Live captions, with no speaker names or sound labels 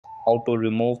how to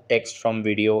remove text from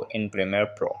video in Premiere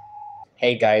Pro.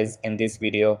 Hey guys, in this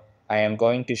video, I am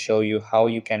going to show you how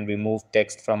you can remove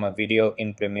text from a video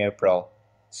in Premiere Pro.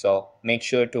 So make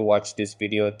sure to watch this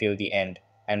video till the end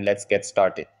and let's get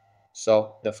started.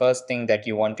 So the first thing that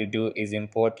you want to do is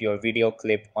import your video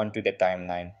clip onto the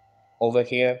timeline. Over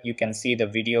here, you can see the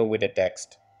video with the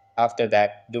text. After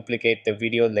that, duplicate the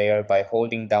video layer by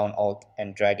holding down Alt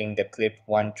and dragging the clip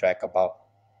one track above.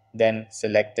 Then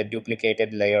select the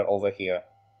duplicated layer over here.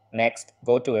 Next,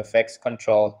 go to Effects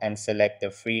Control and select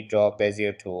the free Draw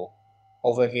Bezier tool.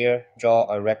 Over here, draw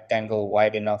a rectangle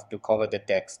wide enough to cover the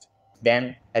text.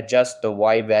 Then adjust the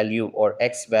Y value or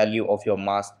X value of your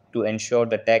mask to ensure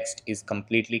the text is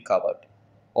completely covered.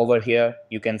 Over here,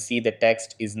 you can see the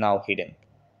text is now hidden.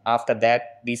 After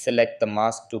that, deselect the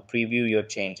mask to preview your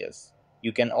changes.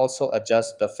 You can also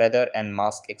adjust the feather and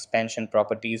mask expansion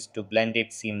properties to blend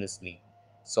it seamlessly.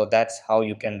 So that's how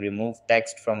you can remove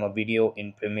text from a video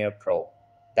in Premiere Pro.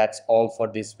 That's all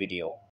for this video.